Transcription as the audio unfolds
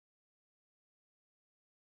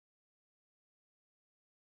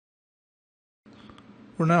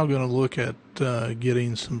We're now going to look at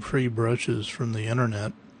getting some free brushes from the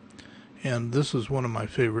internet, and this is one of my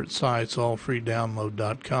favorite sites,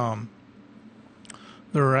 allfreedownload.com.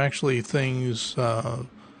 There are actually things,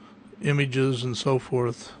 images and so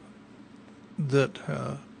forth, that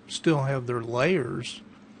still have their layers,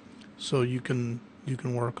 so you can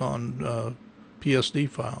work on PSD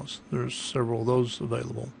files. There's several of those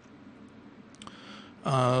available.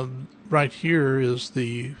 Right here is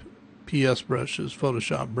the PS brushes,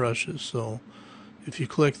 Photoshop brushes. So if you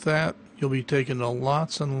click that, you'll be taken to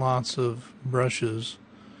lots and lots of brushes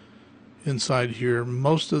inside here.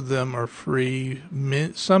 Most of them are free.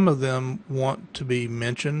 Some of them want to be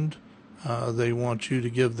mentioned. They want you to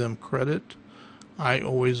give them credit. I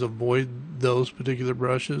always avoid those particular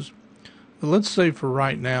brushes. But let's say for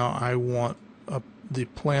right now I want the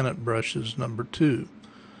Planet brushes number 2.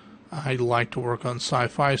 I like to work on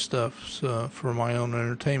sci-fi stuff for my own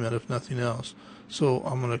entertainment, if nothing else. So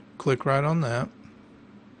I'm going to click right on that,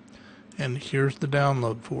 and here's the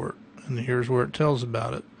download for it, and here's where it tells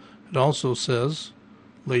about it. It also says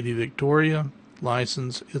Lady Victoria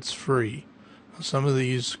license, it's free. Some of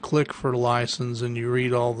these click for license and you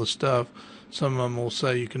read all the stuff. Some of them will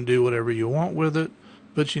say you can do whatever you want with it,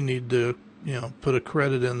 but you need to put a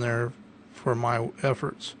credit in there for my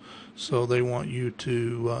efforts. So they want you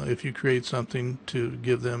to, if you create something, to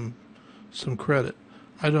give them some credit.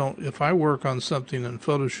 If I work on something in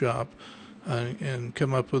Photoshop and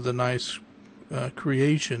come up with a nice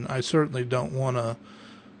creation, I certainly don't want to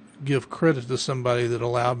give credit to somebody that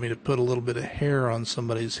allowed me to put a little bit of hair on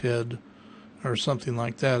somebody's head or something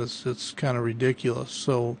like that. It's kind of ridiculous.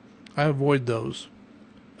 So I avoid those.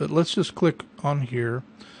 But let's just click on here,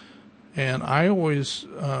 and I always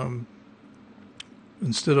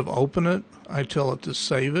instead of open it, I tell it to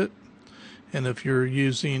save it. And if you're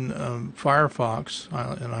using Firefox,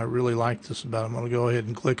 and I really like this about it, I'm going to go ahead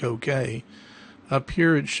and click OK. Up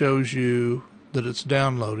here it shows you that it's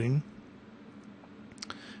downloading.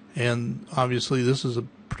 And obviously this is a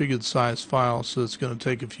pretty good size file, so it's going to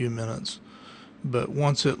take a few minutes. But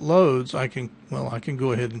once it loads, I can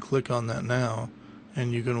go ahead and click on that now,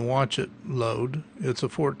 and you can watch it load. It's a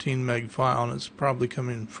 14 meg file, and it's probably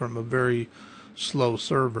coming from a very slow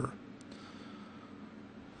server.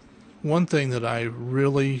 One thing that I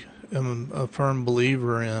really am a firm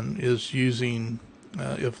believer in is using,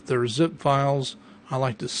 if they're zip files, I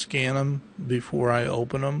like to scan them before I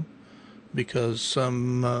open them, because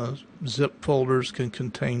some zip folders can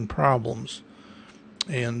contain problems.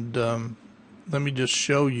 And let me just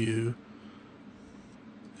show you.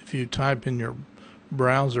 If you type in your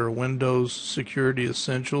browser Windows Security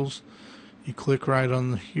Essentials, you click right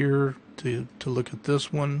on here to look at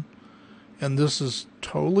this one, and this is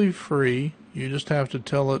totally free. You just have to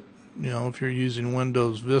tell it, if you're using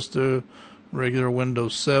Windows Vista, regular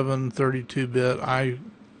Windows 7 32-bit. I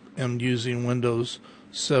am using Windows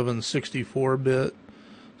 7 64-bit,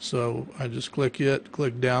 so I just click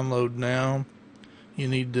download now. You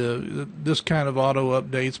need this kind of auto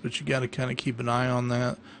updates, but you got to kind of keep an eye on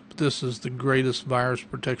that. But this is the greatest virus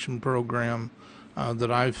protection program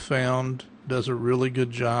that I've found. Does a really good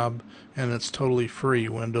job, and it's totally free.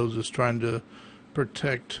 Windows is trying to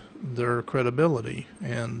protect their credibility,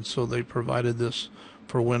 and so they provided this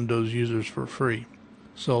for Windows users for free.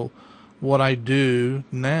 So what I do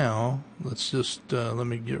now, let's just let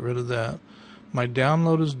me get rid of that. My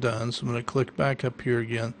download is done, so I'm going to click back up here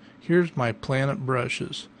again. Here's my Planet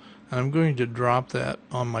brushes, and I'm going to drop that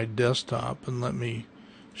on my desktop, and let me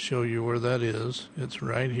show you where that is. It's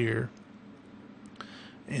right here.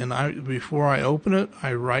 And before I open it,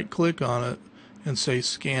 I right click on it and say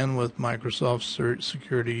scan with Microsoft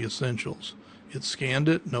Security Essentials. It scanned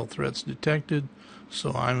it, no threats detected,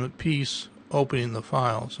 so I'm at peace opening the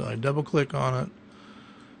file. So I double click on it.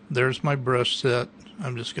 There's my brush set.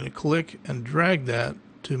 I'm just going to click and drag that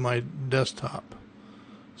to my desktop.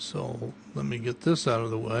 So let me get this out of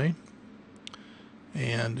the way.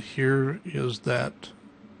 And here is that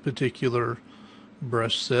particular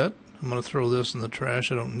brush set. I'm going to throw this in the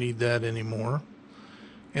trash. I don't need that anymore.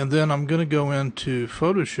 And then I'm going to go into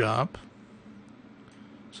Photoshop.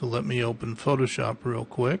 So let me open Photoshop real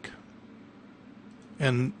quick.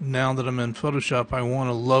 And now that I'm in Photoshop, I want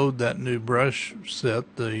to load that new brush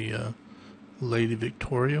set, the Lady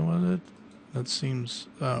Victoria, was it? That seems,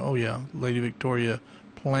 oh yeah, Lady Victoria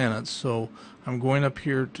Planets. So I'm going up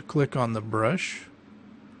here to click on the brush.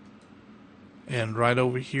 And right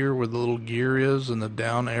over here where the little gear is and the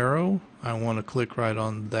down arrow, I want to click right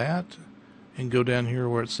on that and go down here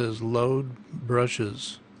where it says load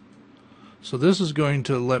brushes. So this is going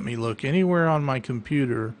to let me look anywhere on my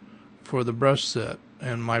computer for the brush set.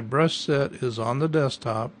 and my brush set is on the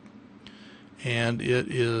desktop, and it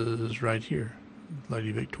is right here,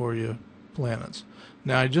 Lady Victoria Planets.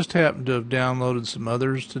 Now I just happened to have downloaded some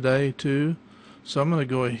others today too, so I'm going to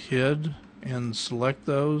go ahead and select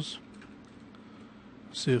those.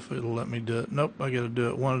 See if it'll let me do it. Nope, I got to do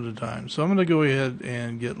it one at a time. So I'm going to go ahead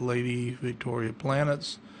and get Lady Victoria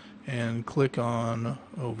Planets and click on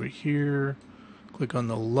over here, click on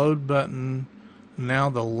the load button. Now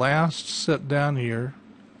the last set down here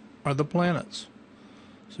are the planets.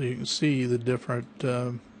 So you can see the different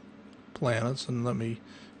planets. And let me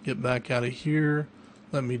get back out of here.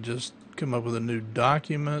 Let me just come up with a new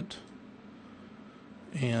document.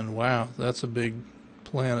 And wow, that's a big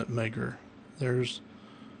planet maker. There's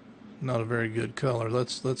not a very good color.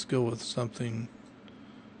 Let's go with something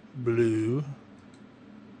blue.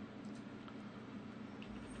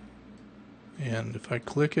 And if I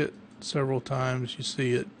click it several times, you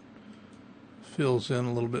see it fills in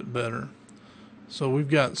a little bit better. So we've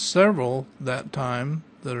got several that time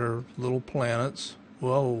that are little planets.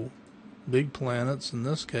 Whoa, big planets in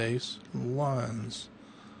this case, lines.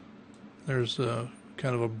 There's a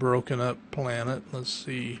kind of a broken up planet. Let's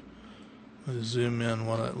see. Let's zoom in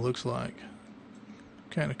what it looks like.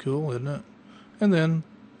 Kind of cool, isn't it? And then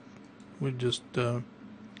we just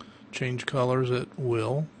change colors at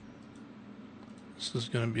will. This is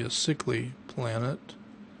going to be a sickly planet.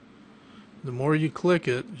 The more you click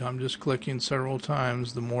it, I'm just clicking several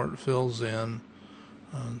times, the more it fills in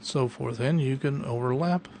and so forth. And you can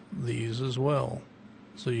overlap these as well.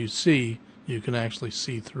 So you can actually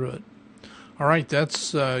see through it. Alright,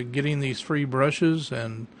 that's getting these free brushes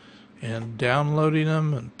and downloading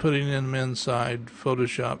them and putting them inside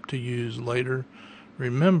Photoshop to use later.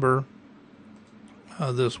 Remember,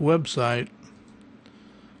 this website,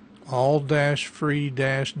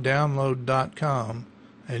 all-free-download.com,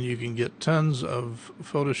 and you can get tons of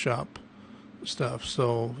Photoshop stuff.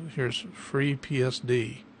 So here's free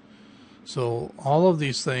PSD. So all of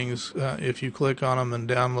these things, if you click on them and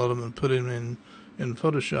download them and put them in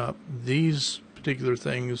Photoshop, these particular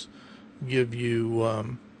things give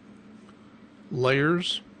you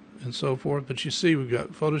layers and so forth. But you see, we've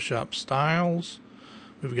got Photoshop styles,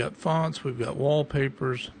 we've got fonts, we've got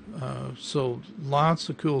wallpapers, so lots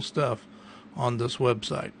of cool stuff on this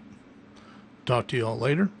website. Talk to you all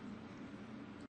later.